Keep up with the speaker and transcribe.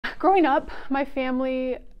Growing up, my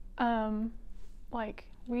family, like,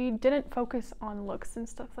 we didn't focus on looks and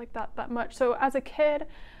stuff like that much. So as a kid,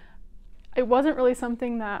 it wasn't really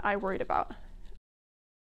something that I worried about.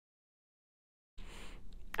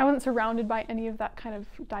 I wasn't surrounded by any of that kind of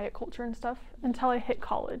diet culture and stuff until I hit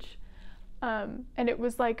college. And it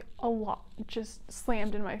was like a lot just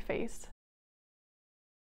slammed in my face.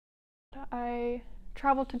 I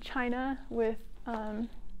traveled to China with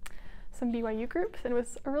some BYU groups, and it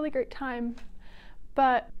was a really great time,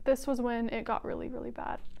 but this was when it got really, really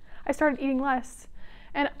bad. I started eating less,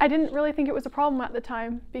 and I didn't really think it was a problem at the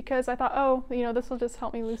time because I thought, oh, you know, this will just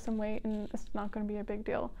help me lose some weight and it's not going to be a big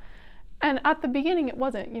deal. And at the beginning it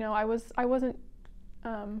wasn't, you know, I wasn't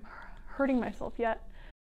hurting myself yet.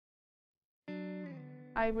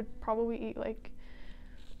 I would probably eat like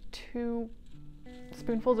 2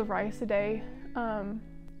 spoonfuls of rice a day.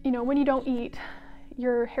 You know, when you don't eat,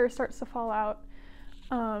 your hair starts to fall out,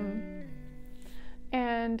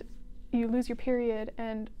 and you lose your period,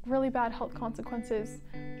 and really bad health consequences.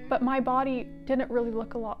 But my body didn't really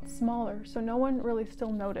look a lot smaller, so no one really still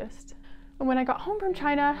noticed. And when I got home from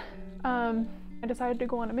China, I decided to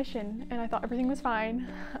go on a mission, and I thought everything was fine.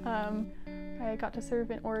 I got to serve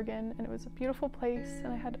in Oregon, and it was a beautiful place,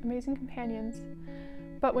 and I had amazing companions.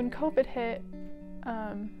 But when COVID hit,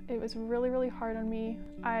 it was really, really hard on me.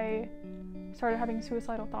 I started having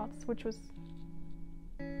suicidal thoughts, which was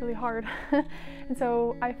really hard. And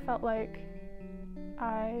so I felt like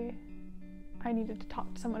I needed to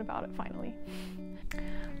talk to someone about it finally.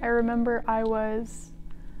 I remember I was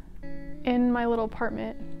in my little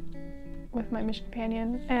apartment with my mission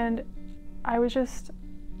companion, and I was just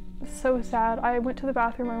so sad. I went to the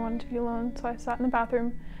bathroom, I wanted to be alone, so I sat in the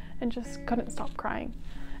bathroom and just couldn't stop crying.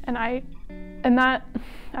 And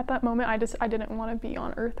at that moment, I didn't want to be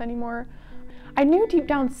on earth anymore. I knew deep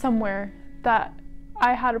down somewhere that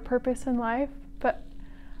I had a purpose in life, but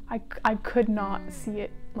I could not see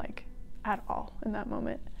it like at all in that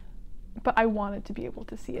moment. But I wanted to be able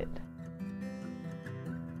to see it.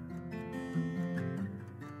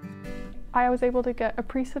 I was able to get a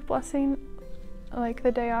priesthood blessing like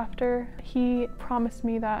the day after. He promised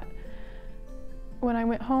me that when I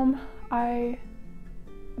went home, I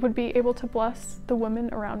would be able to bless the women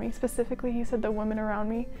around me. Specifically, he said the women around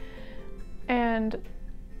me. And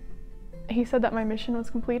he said that my mission was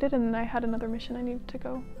completed, and I had another mission I needed to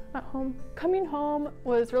go at home. Coming home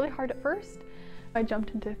was really hard at first. I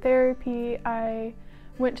jumped into therapy. I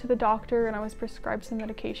went to the doctor, and I was prescribed some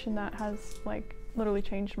medication that has like literally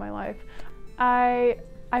changed my life. I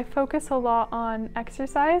focus a lot on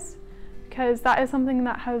exercise because that is something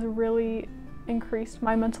that has really increased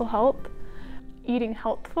my mental health. Eating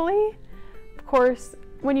healthfully. Of course,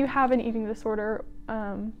 when you have an eating disorder,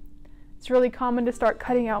 it's really common to start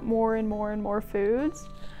cutting out more and more and more foods.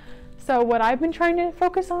 So what I've been trying to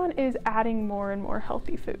focus on is adding more and more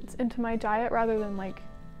healthy foods into my diet rather than like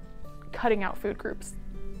cutting out food groups.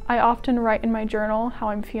 I often write in my journal how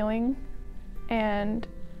I'm feeling, and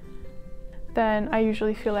then I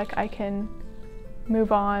usually feel like I can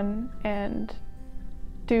move on and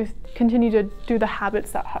continue to do the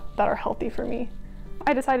habits that are healthy for me.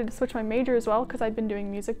 I decided to switch my major as well because I'd been doing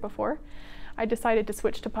music before. I decided to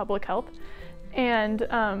switch to public health, and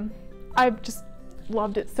I've just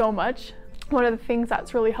loved it so much. One of the things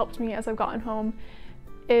that's really helped me as I've gotten home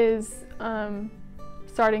is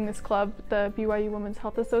starting this club, the BYU Women's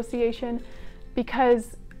Health Association,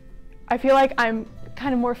 because I feel like I'm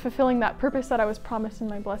kind of more fulfilling that purpose that I was promised in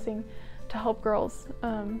my blessing to help girls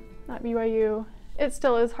at BYU. It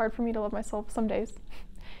still is hard for me to love myself some days,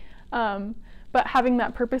 but having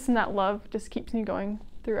that purpose and that love just keeps me going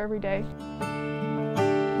through every day.